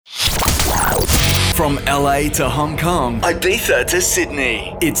From LA to Hong Kong, Ibiza to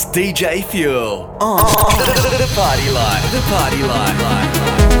Sydney, it's DJ Fuel on The Party Life. The Party Life.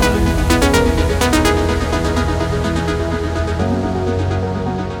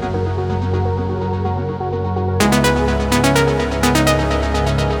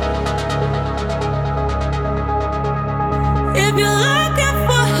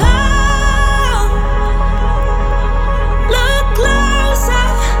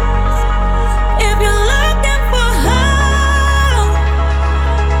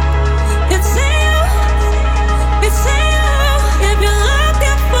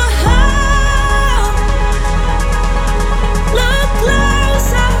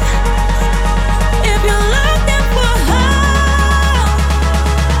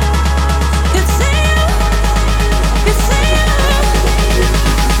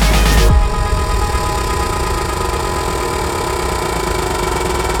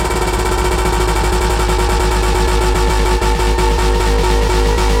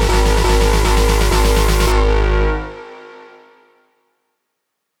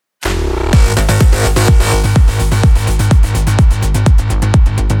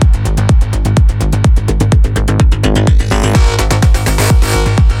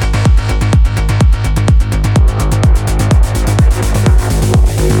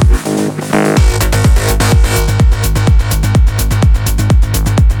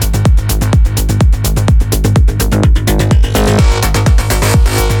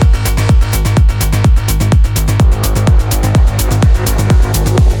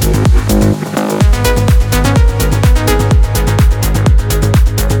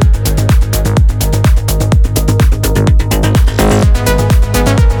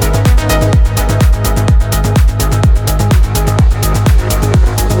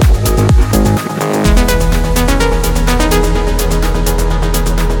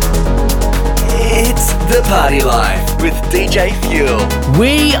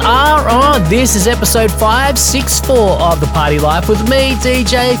 We are on. This is episode 564 of The Party Life with me,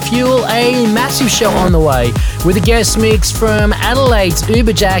 DJ Fuel. A massive show on the way with a guest mix from Adelaide's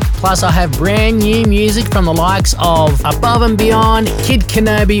Uberjakd. Plus, I have brand new music from the likes of Above and Beyond, Kid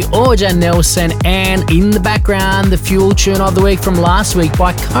Kenobi, Orja Nelson, and in the background, the Fuel tune of the week from last week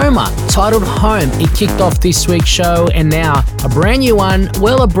by Coma, titled Home. It kicked off this week's show, and now a brand new one,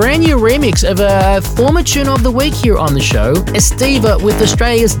 well, a brand new remix of a former tune of the week here on the show, Estiva with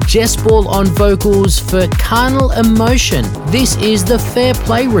Australia's Jess Ball on vocals for Carnal Emotion. This is the Fair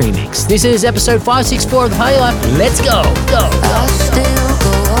Play remix. This is episode 564 of The Party Life. Let's go. I'll still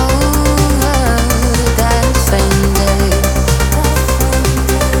go over that same day.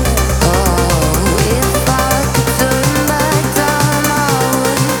 Oh, if I could turn back time, I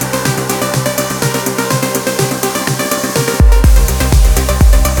would.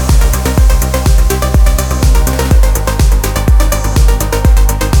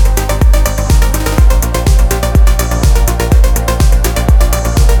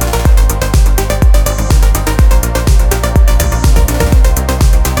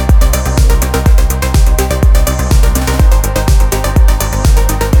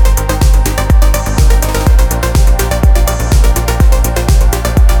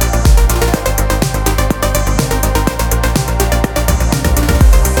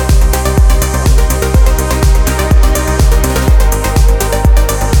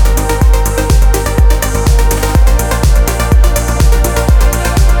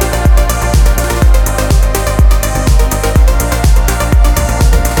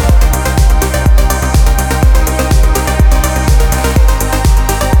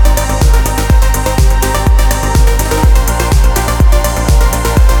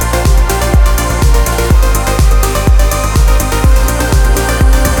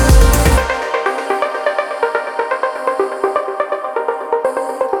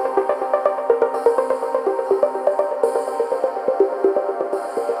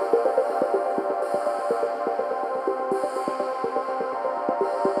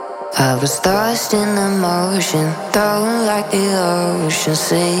 I was lost in emotion, thrown like the ocean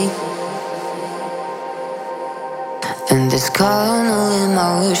sea. And this carnal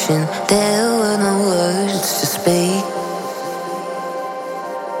emotion, there were no words to speak.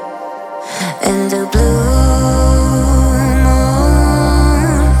 And the blue moon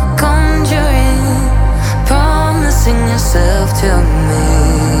conjuring, promising yourself to me,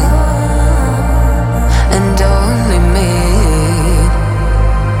 and only me.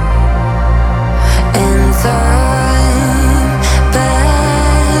 And time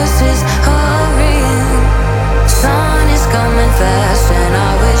passes hurrying, sun is coming fast, and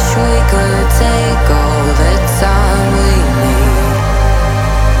I wish we could take all the time we need.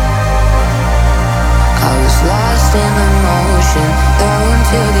 motion, down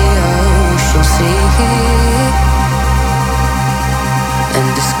to the ocean sea. And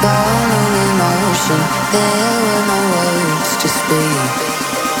this carnal emotion, there were no words to speak.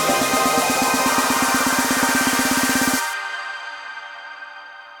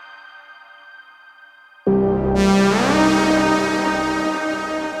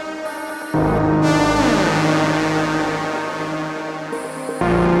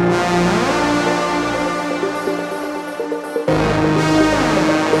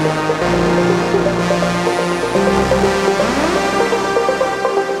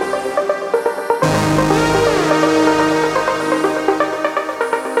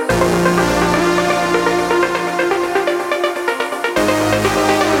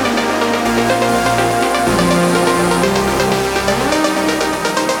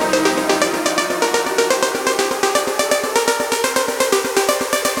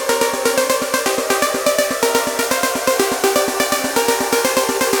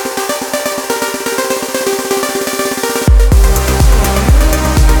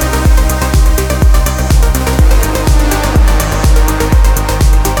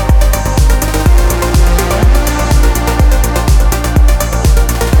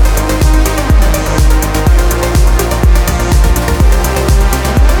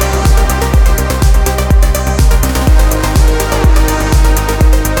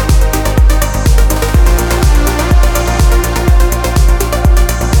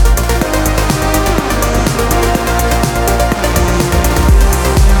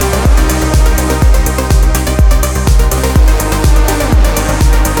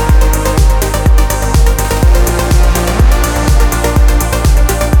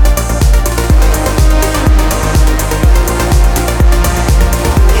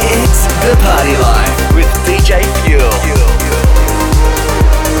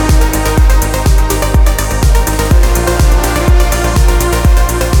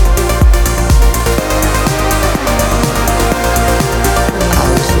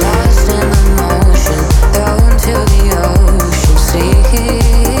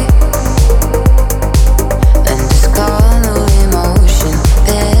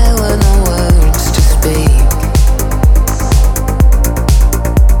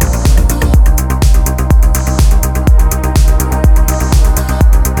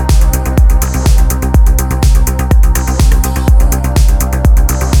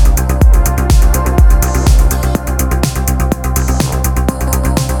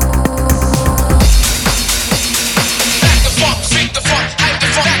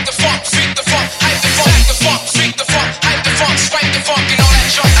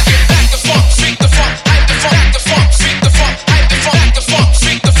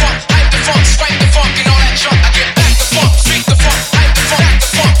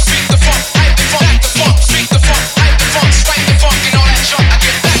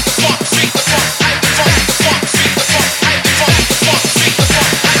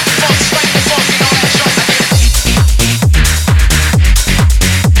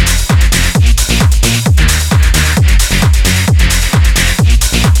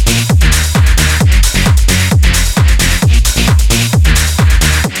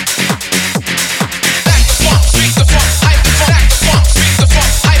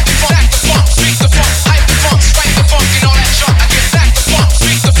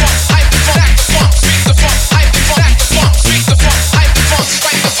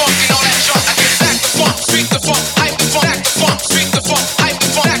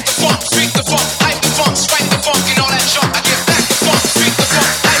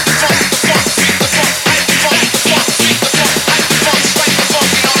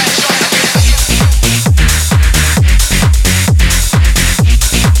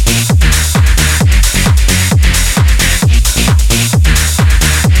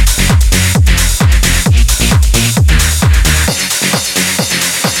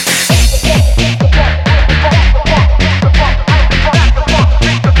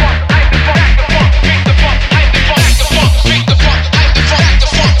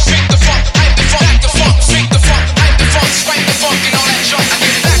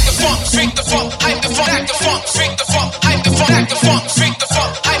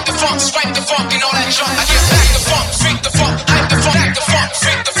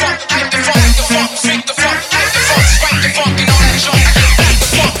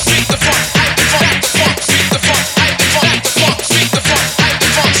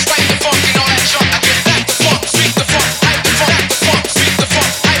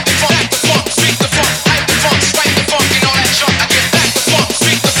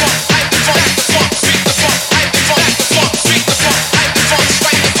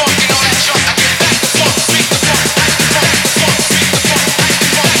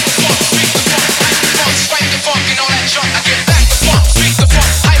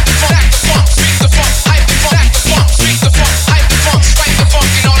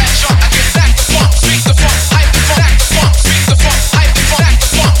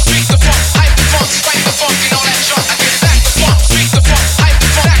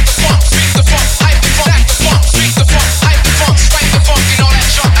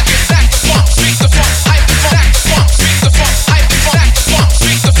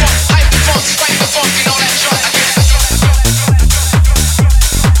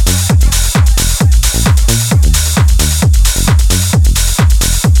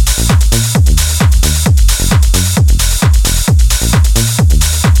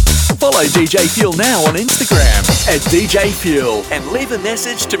 Follow DJ Fuel now on Instagram at DJ Fuel and leave a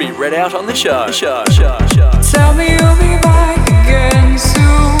message to be read out on the show. Tell me you'll be back again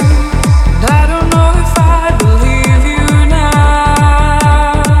soon. I don't know if I believe you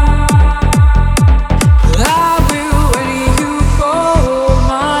now, but I will when you call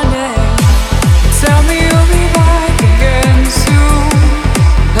my name. Tell me you'll be back again soon.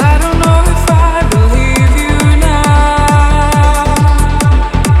 I don't know if I believe you now,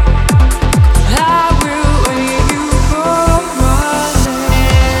 but I will when you call my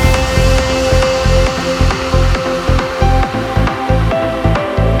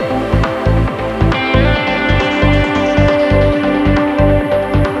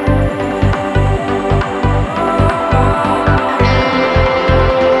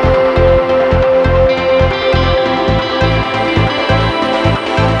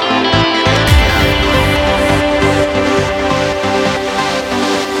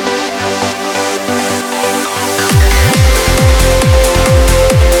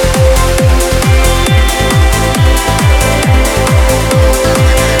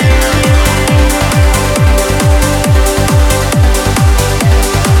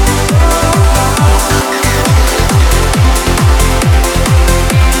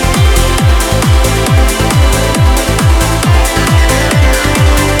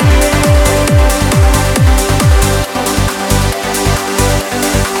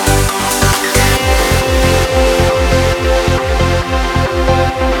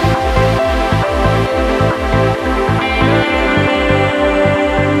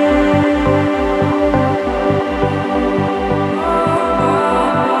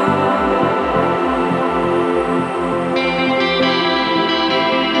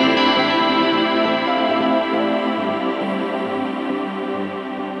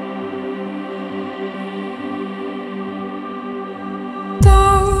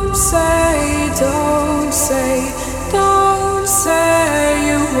Don't say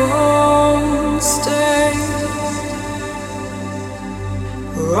you won't stay,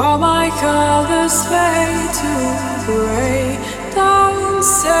 or all my colors fade to gray. Don't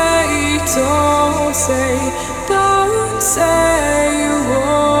say you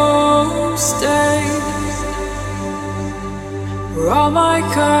won't stay, or all my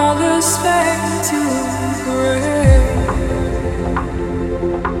colors fade to gray.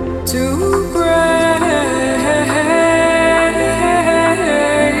 To gray.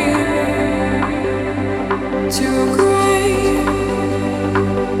 Too gray,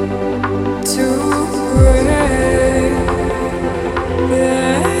 too gray,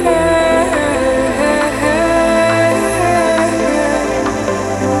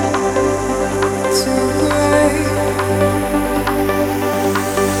 too gray.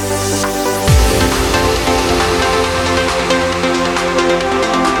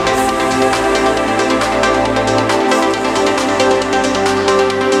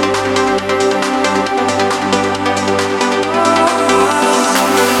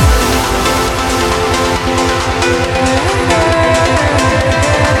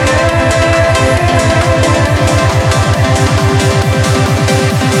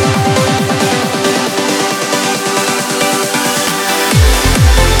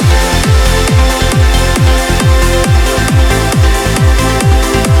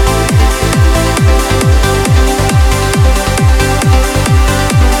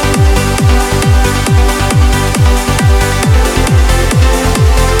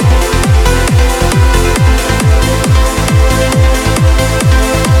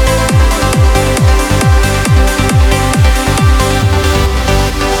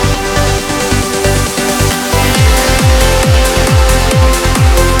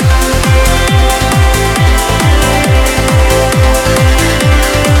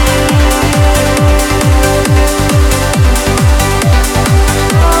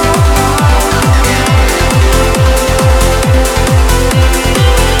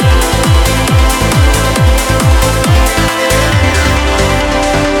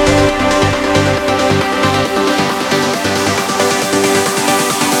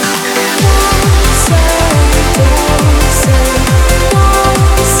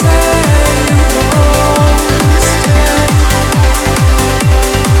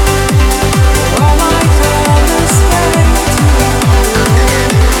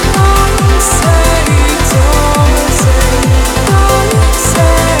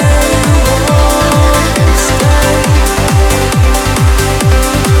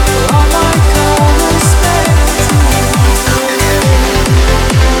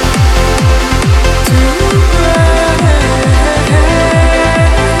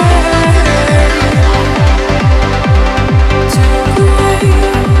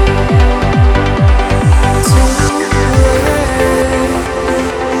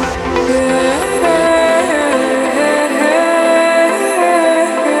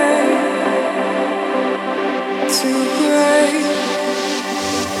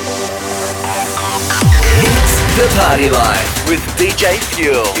 Party Life with DJ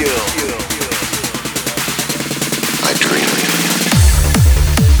Fuel. I dream.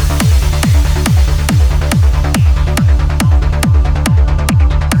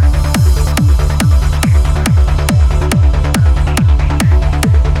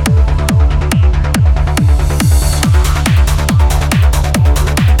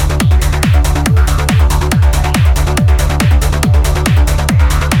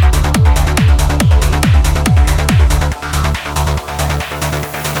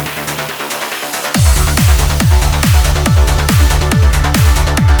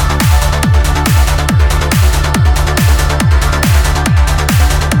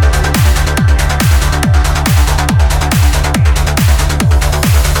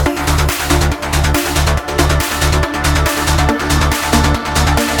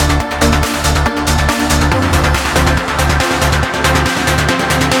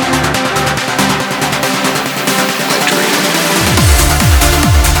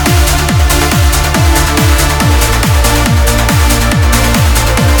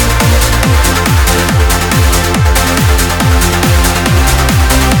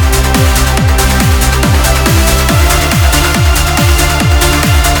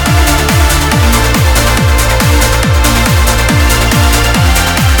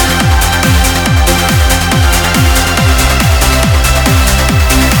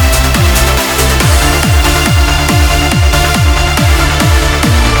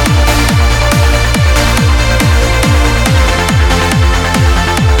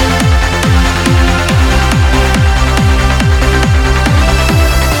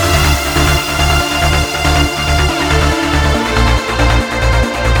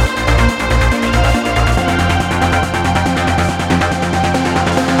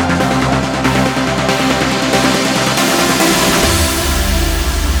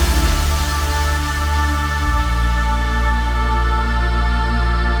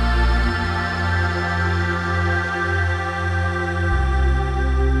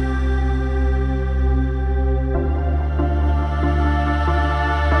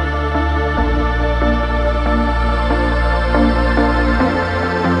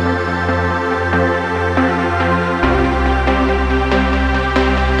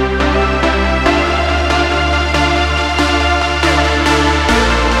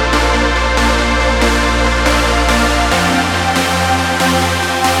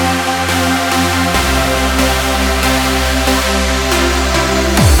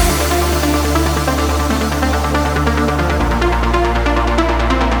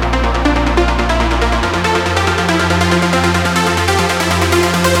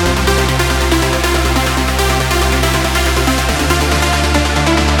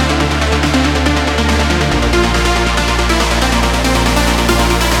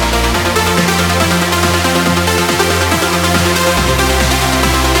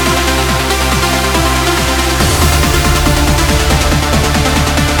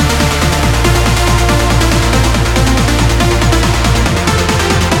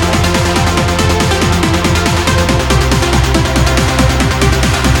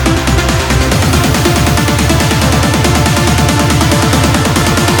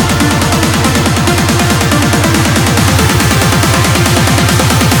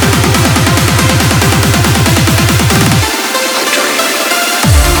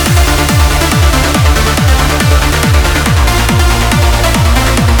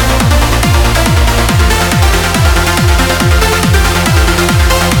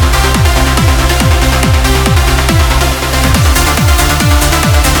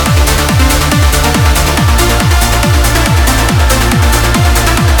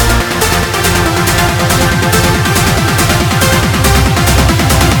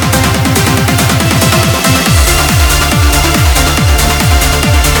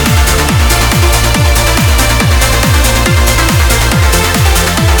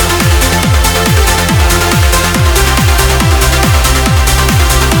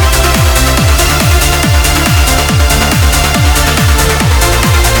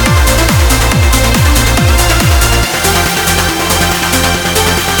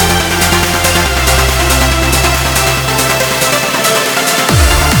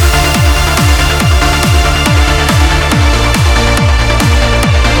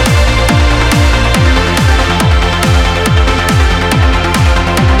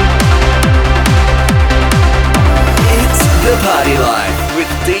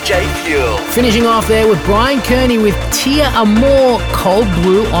 Finishing off there with Brian Kearney with Tia Amore, Cold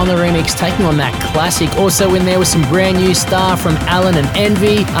Blue on the remix, taking on that classic. Also in there was some brand new stuff from Alan and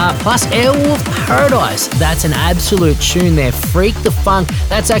Envy, plus Airwolf Paradise. That's an absolute tune there. Freak the Funk.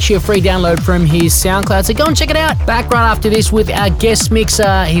 That's actually a free download from his SoundCloud, so go and check it out. Back right after this with our guest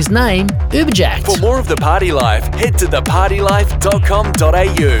mixer, his name, Uberjakd. For more of The Party Life, head to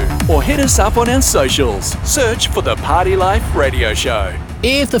thepartylife.com.au or hit us up on our socials. Search for The Party Life Radio Show.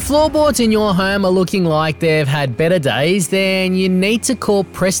 If the floorboards in your home are looking like they've had better days, then you need to call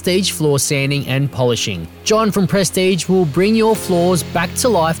Prestige Floor Sanding and Polishing. John from Prestige will bring your floors back to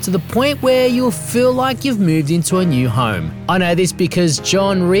life to the point where you'll feel like you've moved into a new home. I know this because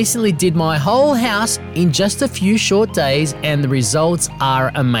John recently did my whole house in just a few short days and the results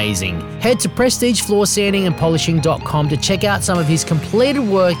are amazing. Head to prestigefloorsandingandpolishing.com to check out some of his completed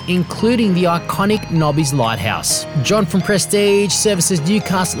work, including the iconic Nobby's Lighthouse. John from Prestige services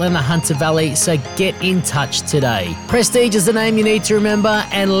Newcastle and the Hunter Valley, so get in touch today. Prestige is the name you need to remember,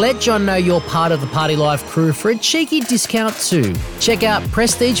 and let John know you're part of the Party Life crew for a cheeky discount too. Check out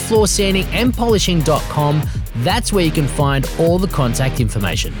prestigefloorsandingandpolishing.com. That's where you can find all the contact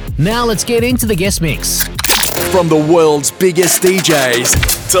information. Now let's get into the guest mix. From the world's biggest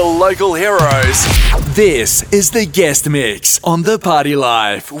DJs to local heroes, this is the guest mix on The Party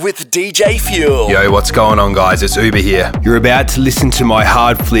Life with DJ Fuel. Yo, what's going on, guys? It's Uber here. You're about to listen to my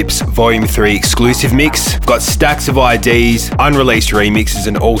Hard Flips Volume 3 exclusive mix. Got stacks of IDs, unreleased remixes,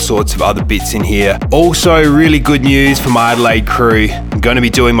 and all sorts of other bits in here. Also, really good news for my Adelaide crew. I'm going to be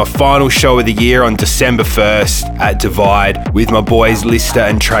doing my final show of the year on December 1st at Divide with my boys Lister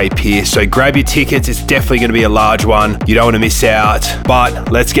and Trey Pierce. So grab your tickets. It's definitely going to be a large one. You don't want to miss out.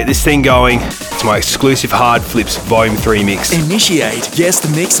 But let's get this thing going. It's my exclusive Hard Flips Volume 3 mix. Initiate guest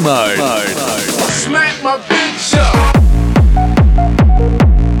mix mode. Smack my bitch up.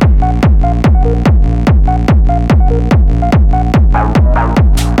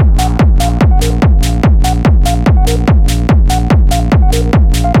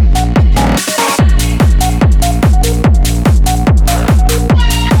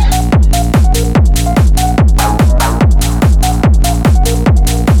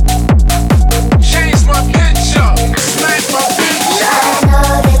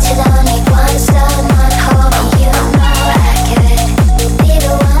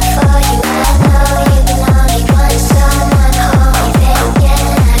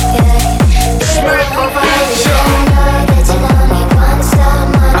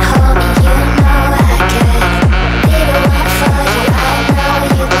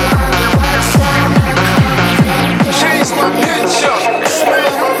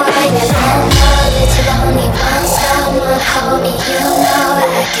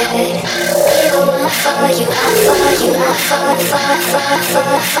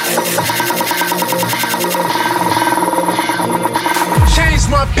 Change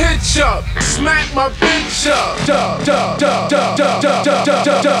my pitch up, smack my bitch up.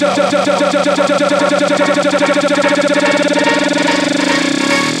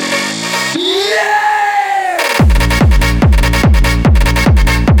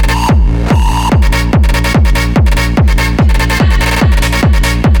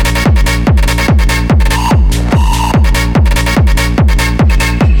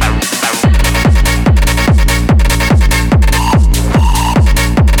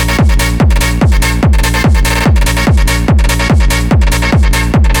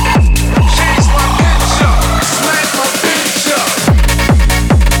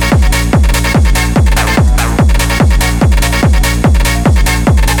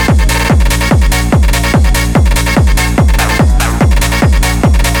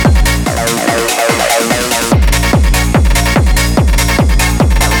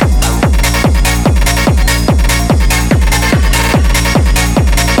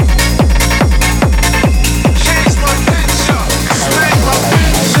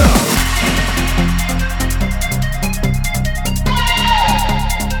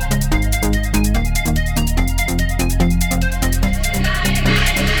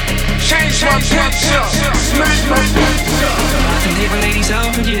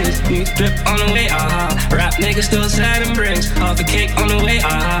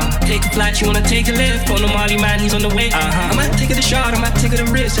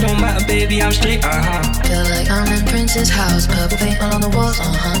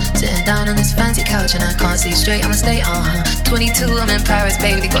 And I can't see straight, I'ma stay, 22, I'm in Paris,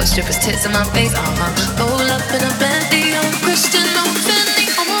 baby, got strippers' tits in my face, roll up in a Bentley, I'm Christian, I'm Fendi,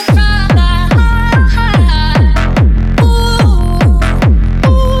 I'm a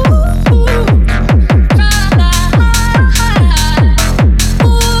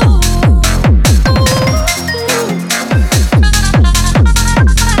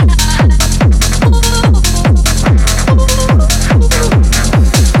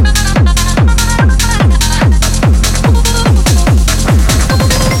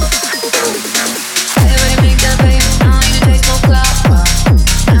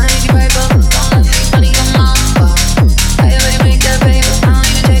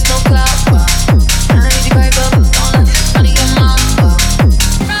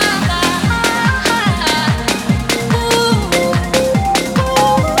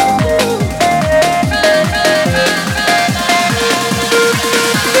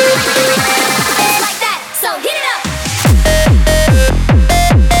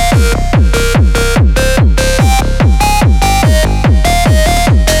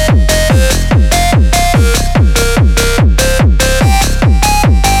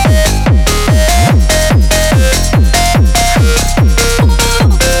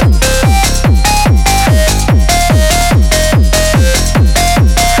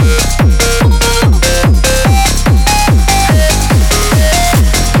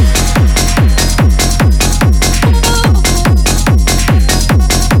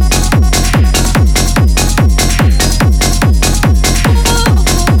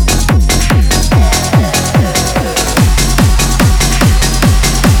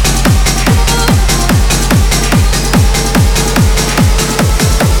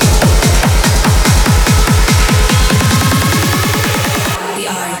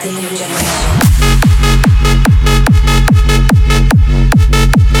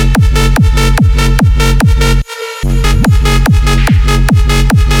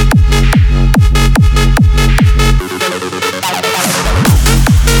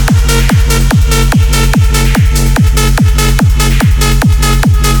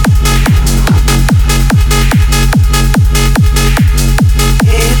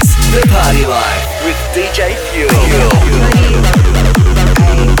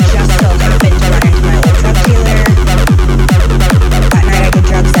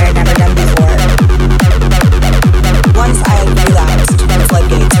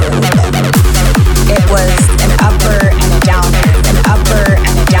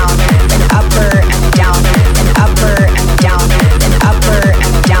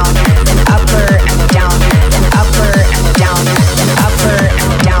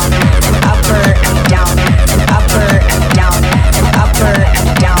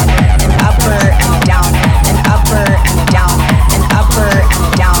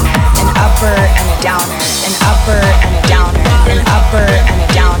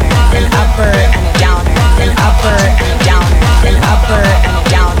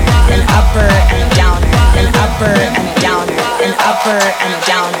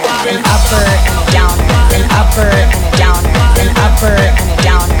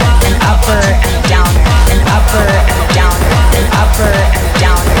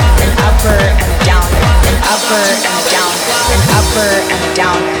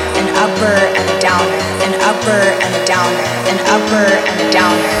downer, an upper and a downer, an upper and a downer, an upper and a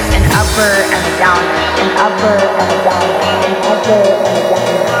downer, an upper and a downer, an upper and a downer, an upper and a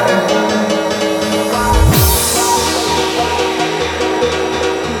downer.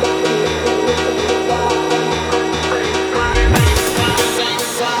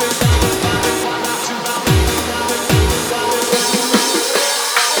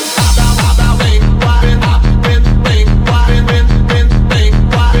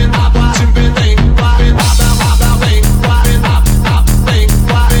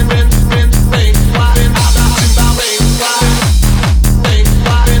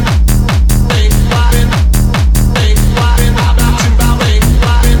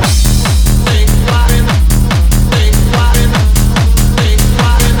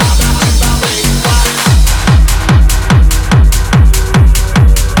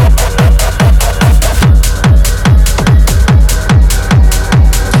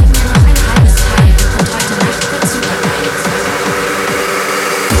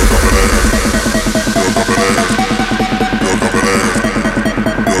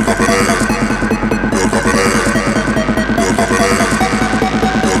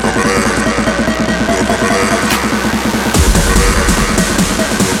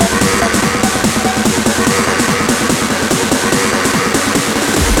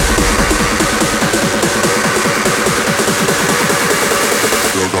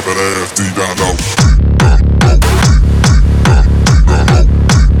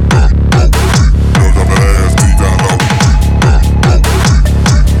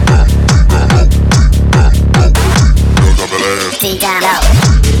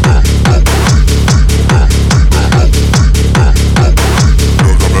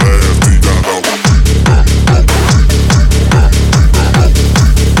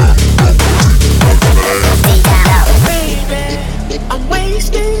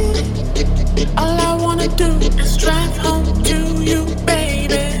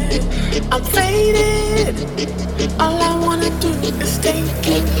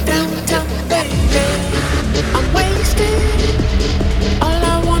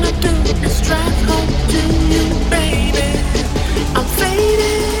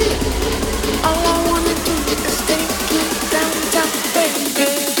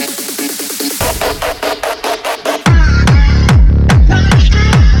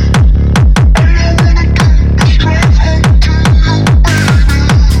 Drive home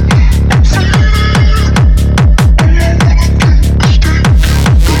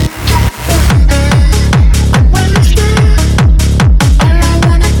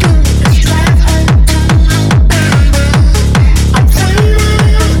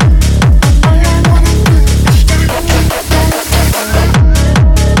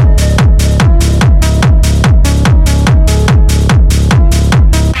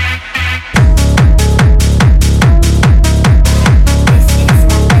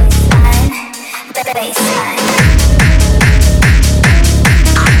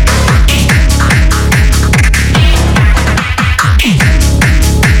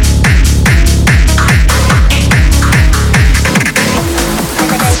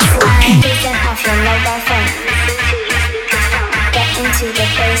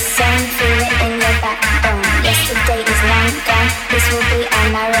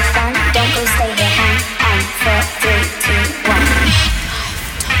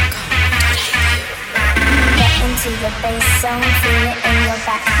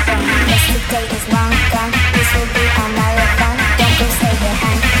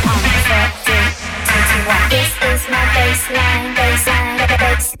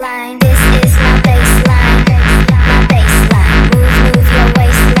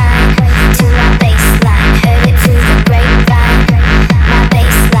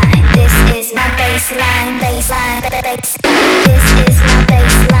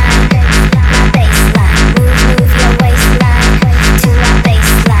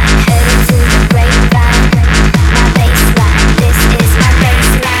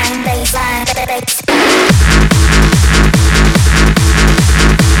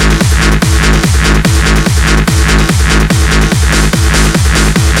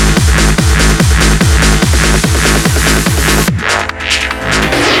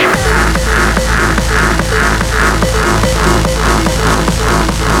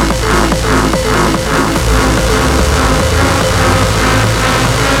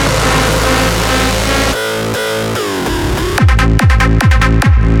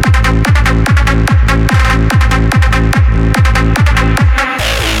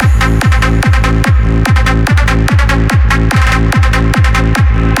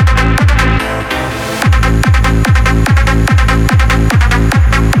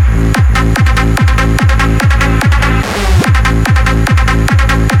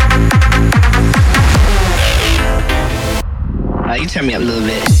Turn me up a little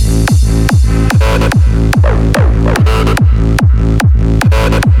bit.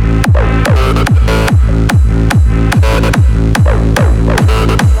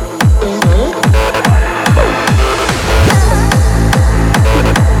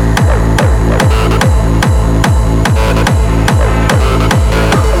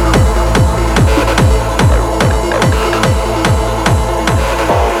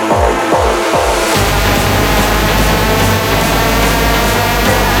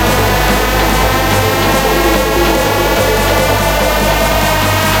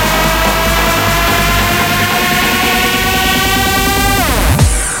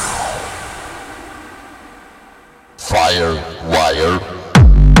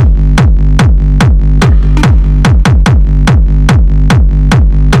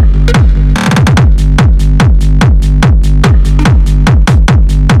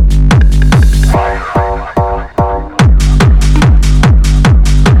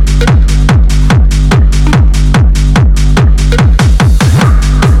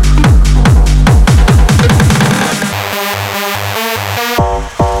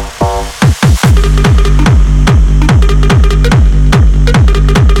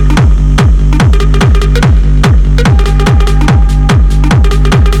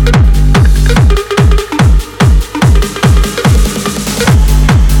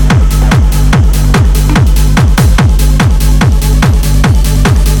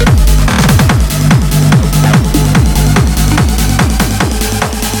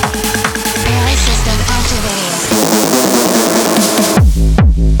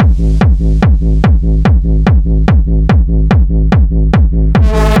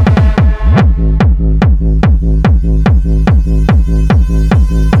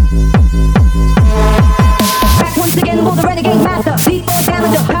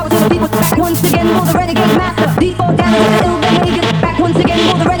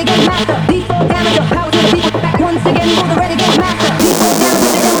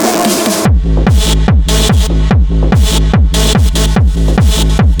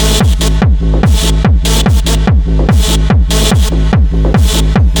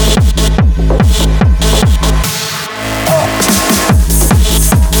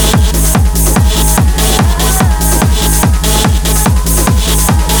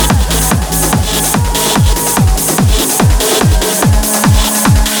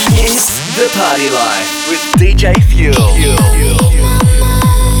 Party Life with DJ Fuel.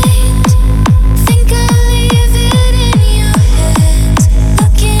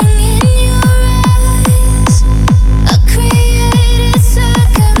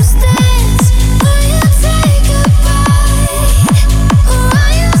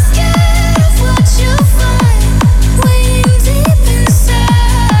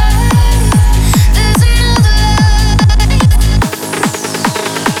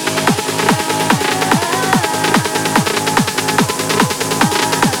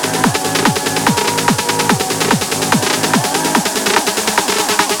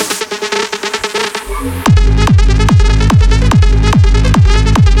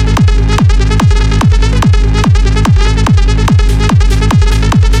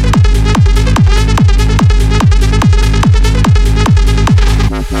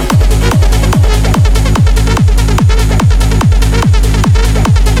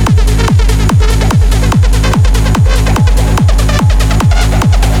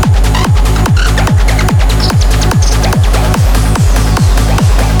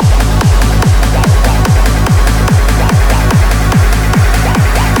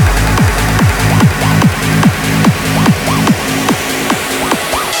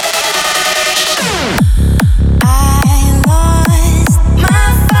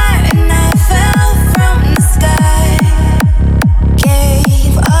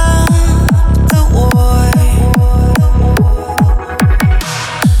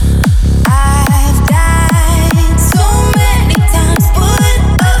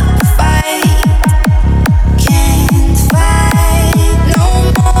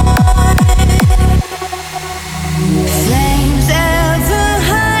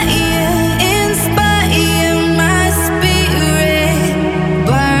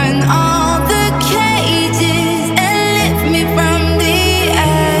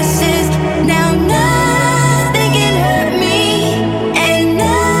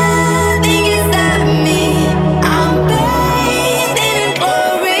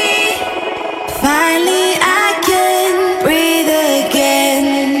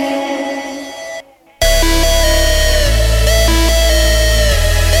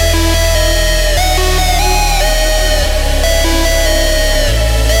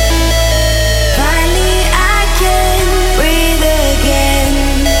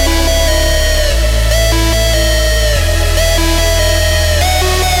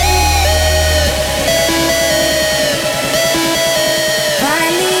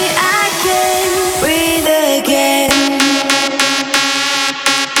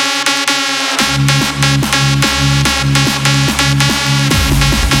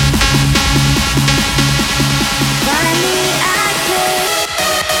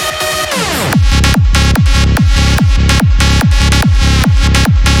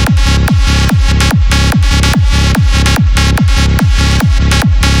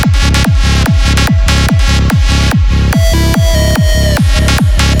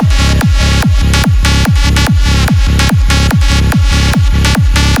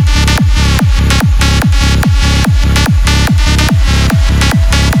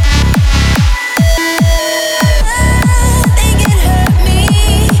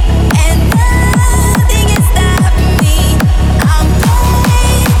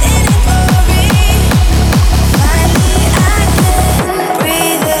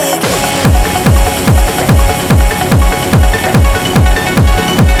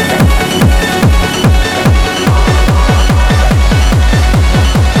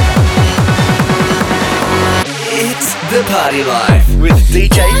 Party Life with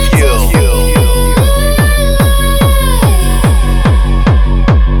DJ Fuel.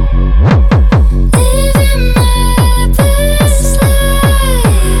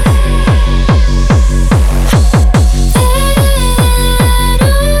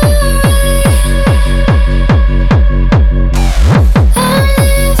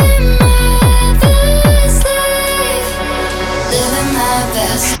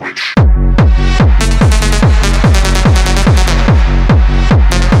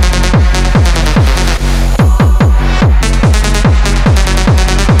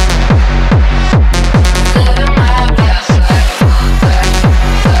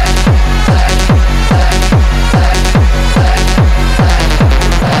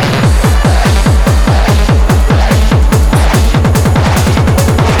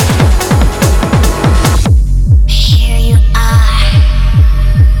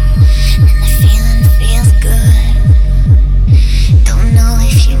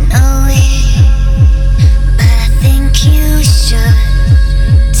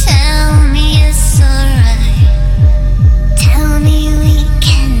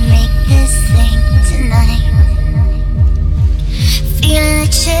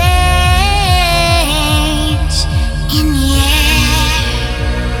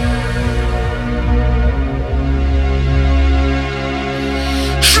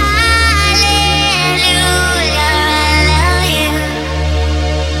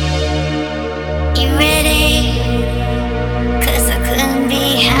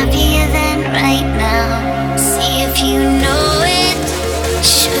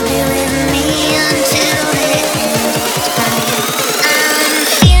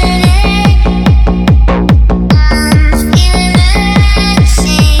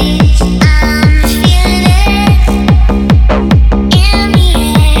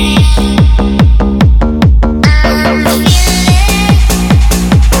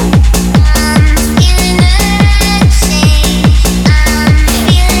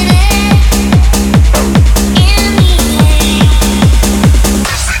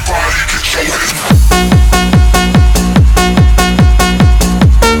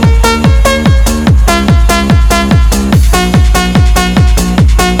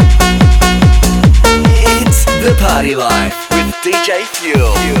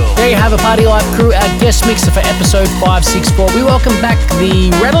 Guest mixer for episode 564. We welcome back the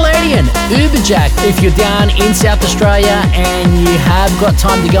Radaladian Uberjakd. If you're down in South Australia and you have got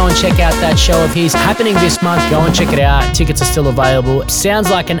time to go and check out that show of his happening this month, go and check it out. Tickets are still available. Sounds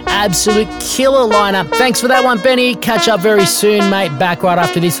like an absolute killer lineup. Thanks for that one, Benny. Catch up very soon, mate. Back right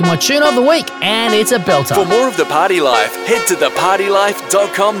after this with my tune of the week, and it's a belter. For more of The Party Life, head to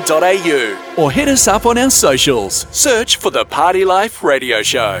thepartylife.com.au or hit us up on our socials. Search for The Party Life Radio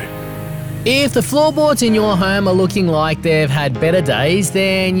Show. If the floorboards in your home are looking like they've had better days,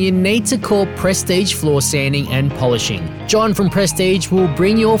 then you need to call Prestige Floor Sanding and Polishing. John from Prestige will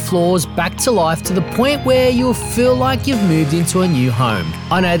bring your floors back to life to the point where you'll feel like you've moved into a new home.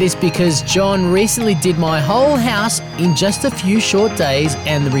 I know this because John recently did my whole house in just a few short days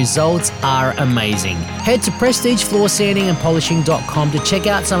and the results are amazing. Head to prestigefloorsandingandpolishing.com to check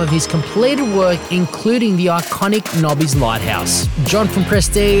out some of his completed work, including the iconic Nobby's Lighthouse. John from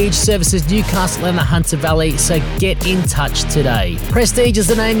Prestige services Newcastle and the Hunter Valley, so get in touch today. Prestige is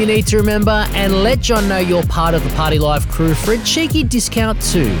the name you need to remember, and let John know you're part of the Party Life crew for a cheeky discount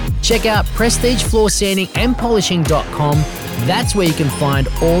too. Check out prestigefloorsandingandpolishing.com. That's where you can find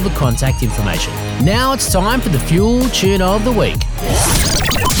all the contact information. Now it's time for the Fuel Tune of the Week.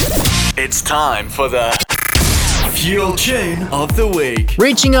 It's time for the Fuel Tune of the Week.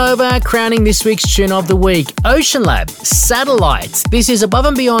 Reaching over, crowning this week's Tune of the Week, Ocean Lab, Satellites. This is Above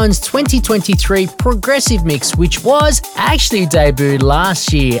and Beyond's 2023 Progressive Mix, which was actually debuted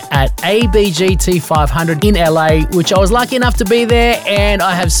last year at ABGT 500 in LA, which I was lucky enough to be there, and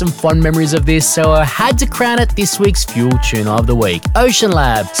I have some fond memories of this, so I had to crown it this week's Fuel Tune of the Week. Ocean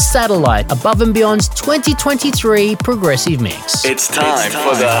Lab, Satellite, Above and Beyond's 2023 Progressive Mix. It's time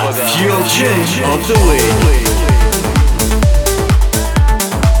for the Fuel Tune of the Week.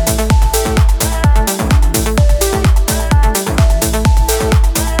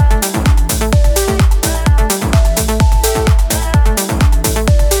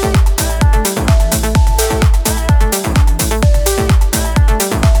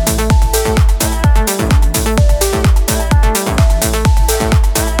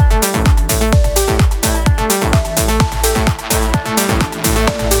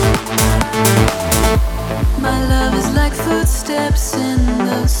 My love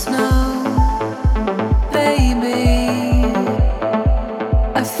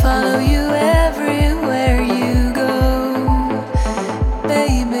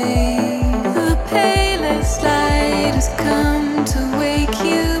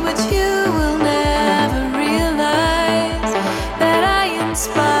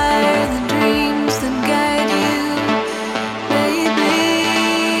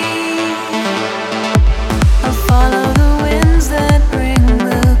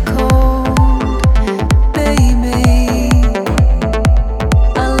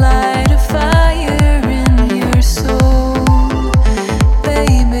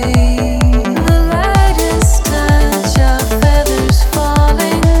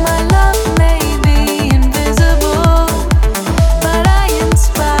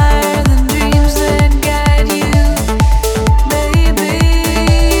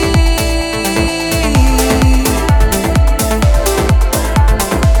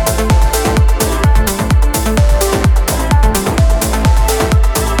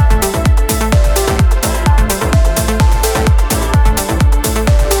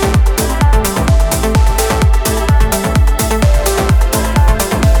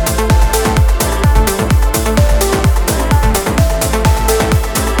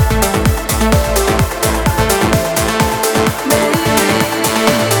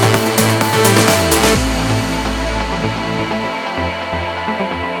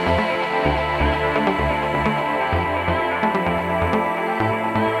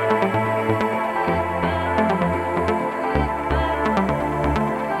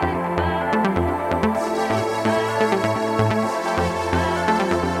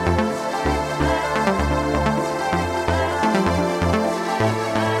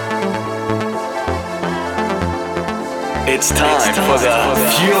It's time for the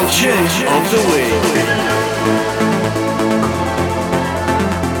Fuel Tune of the Week.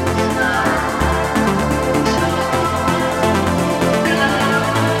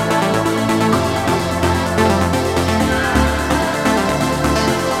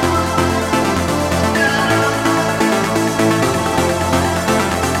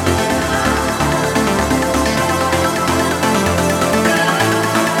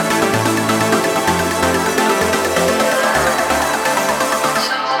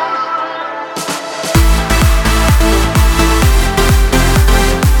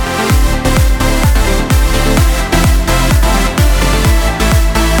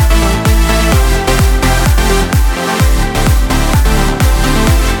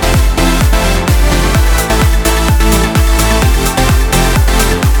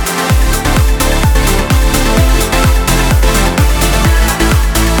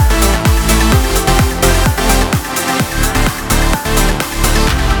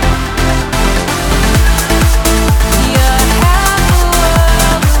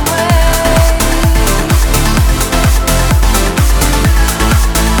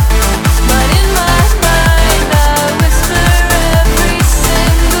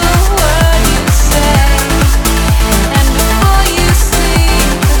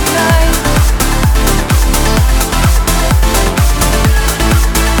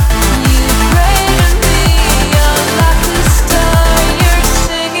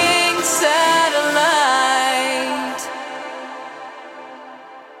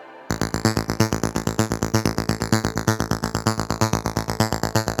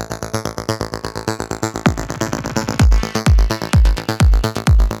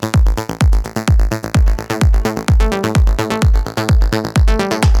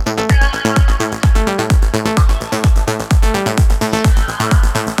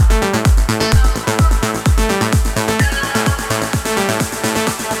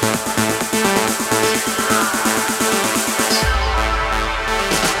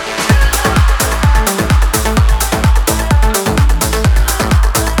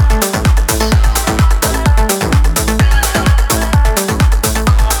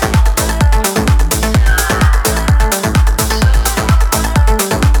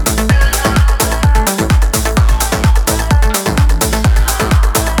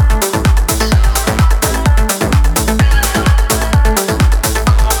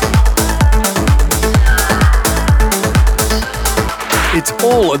 It's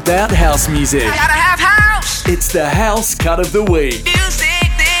all about house music. Gotta have house. It's the House Cut of the Week. Music.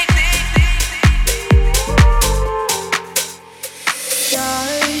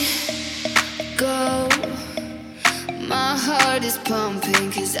 Start, go. My heart is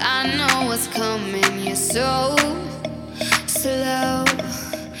pumping 'cause I know what's coming. You're so slow.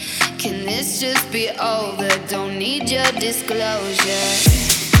 Can this just be over? Don't need your disclosure.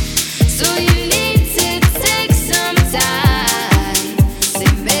 So you need to take some time.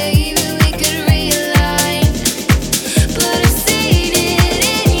 Maybe we could realign, but I've seen it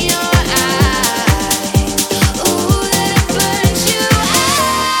in your eyes. Ooh, that it burns you out.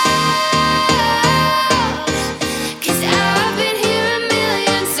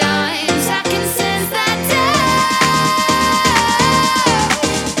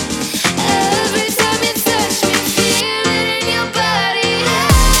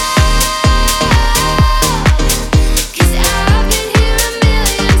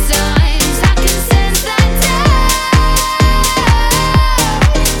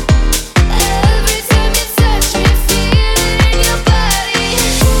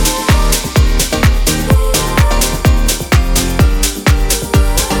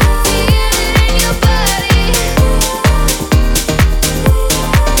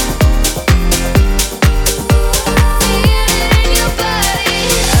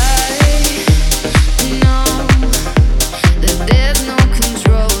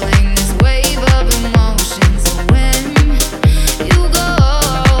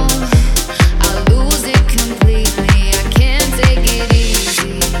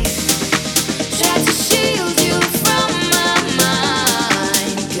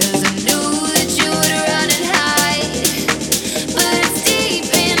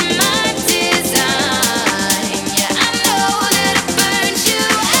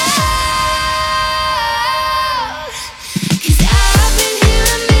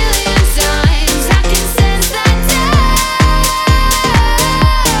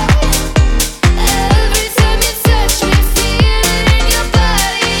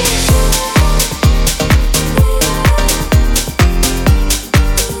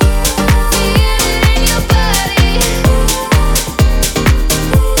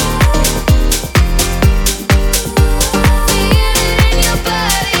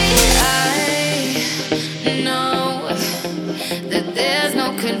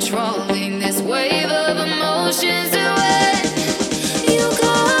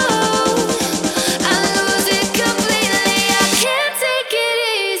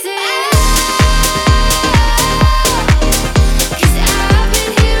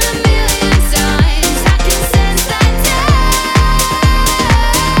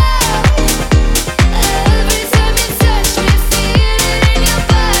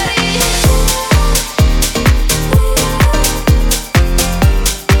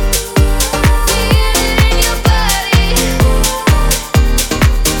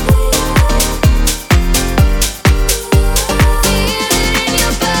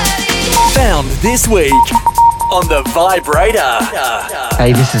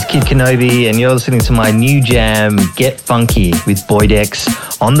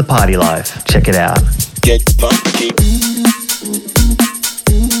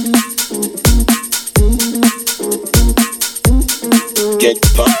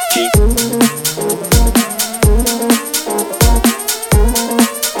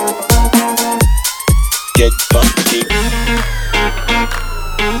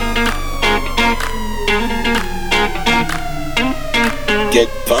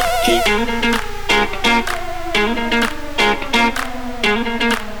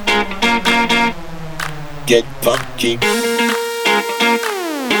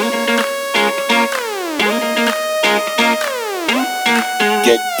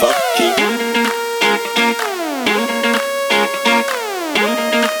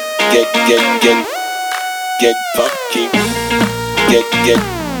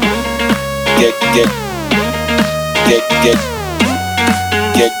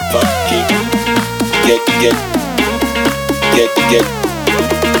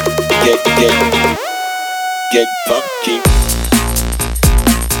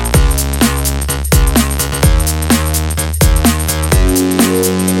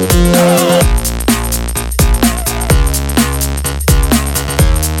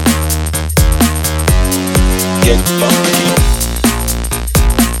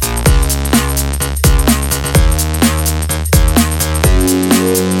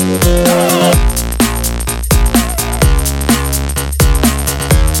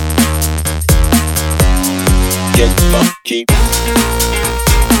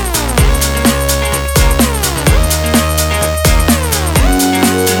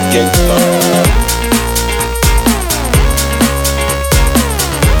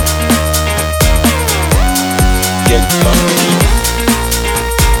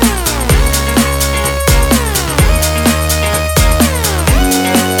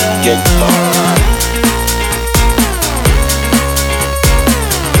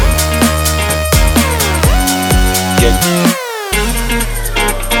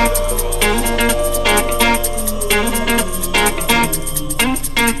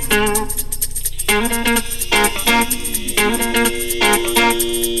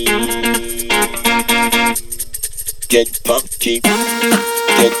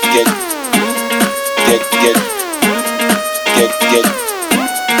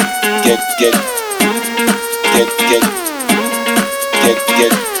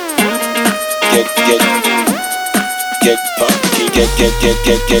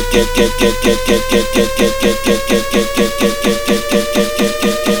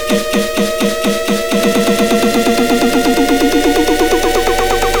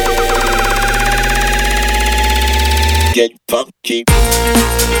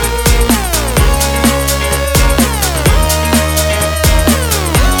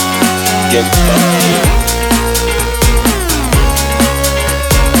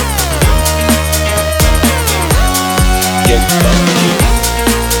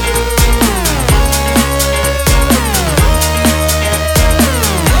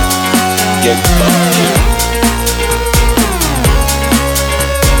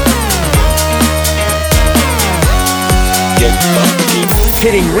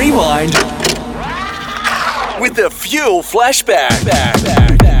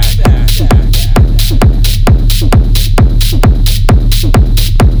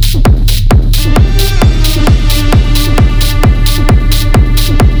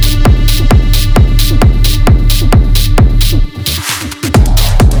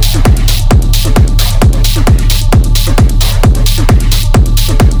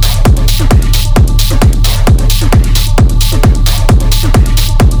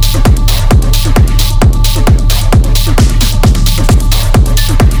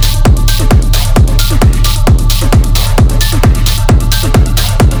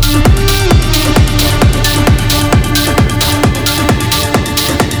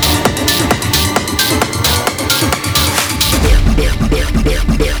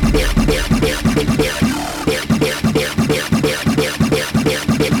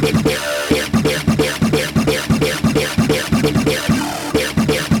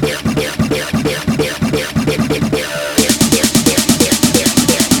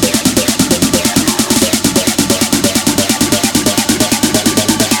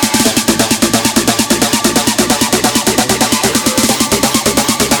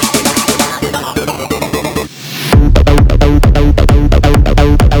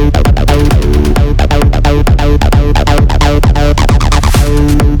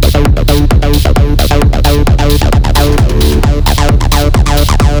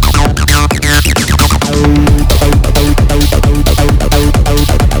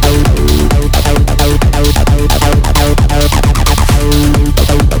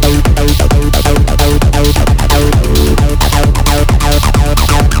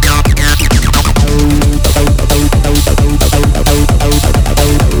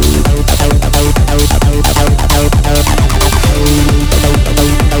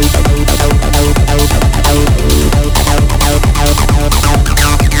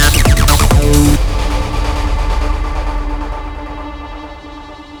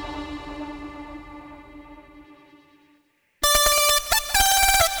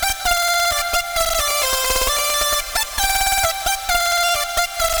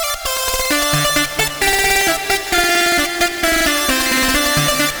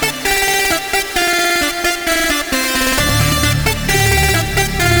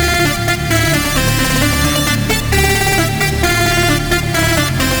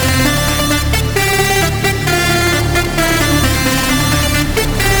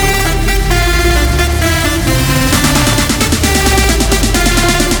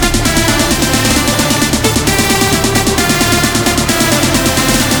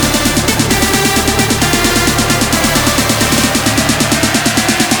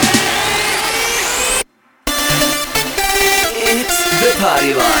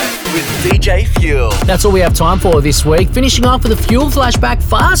 That's all we have time for this week. Finishing off with a Fuel Flashback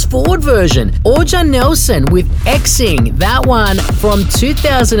fast forward version. Orja Nelson with Xing. That one from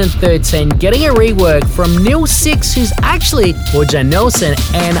 2013, getting a rework from Neil Six, who's actually Orja Nelson,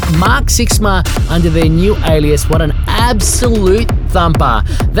 and Mark Sixma under their new alias. What an absolute thumper.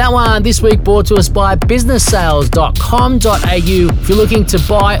 That one this week brought to us by businesssales.com.au. If you're looking to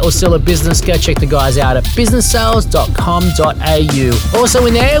buy or sell a business, go check the guys out at businesssales.com.au. Also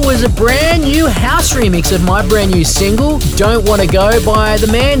in there was a brand new house remix of my brand new single, Don't Wanna Go, by the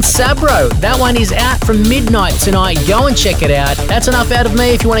man Sabro. That one is out from midnight tonight. Go and check it out. That's enough out of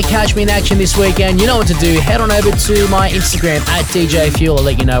me. If you want to catch me in action this weekend, you know what to do. Head on over to my Instagram at DJ Fuel. I'll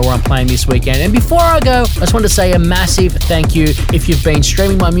let you know where I'm playing this weekend. And before I go, I just want to say a massive thank you if you've been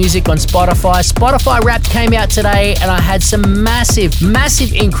streaming my music on Spotify. Spotify Wrapped came out today and I had some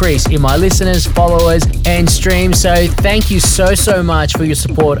massive increase in my listeners, followers and streams. So thank you so much for your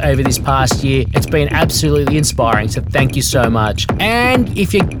support over this past year. It's been absolutely inspiring. So thank you so much. And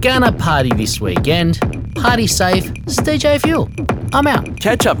if you're gonna party this weekend, party safe. This is DJ Fuel. I'm out.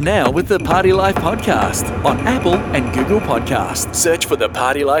 Catch up now with the Party Life podcast on Apple and Google Podcasts. Search for the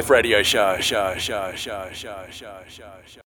Party Life Radio Show.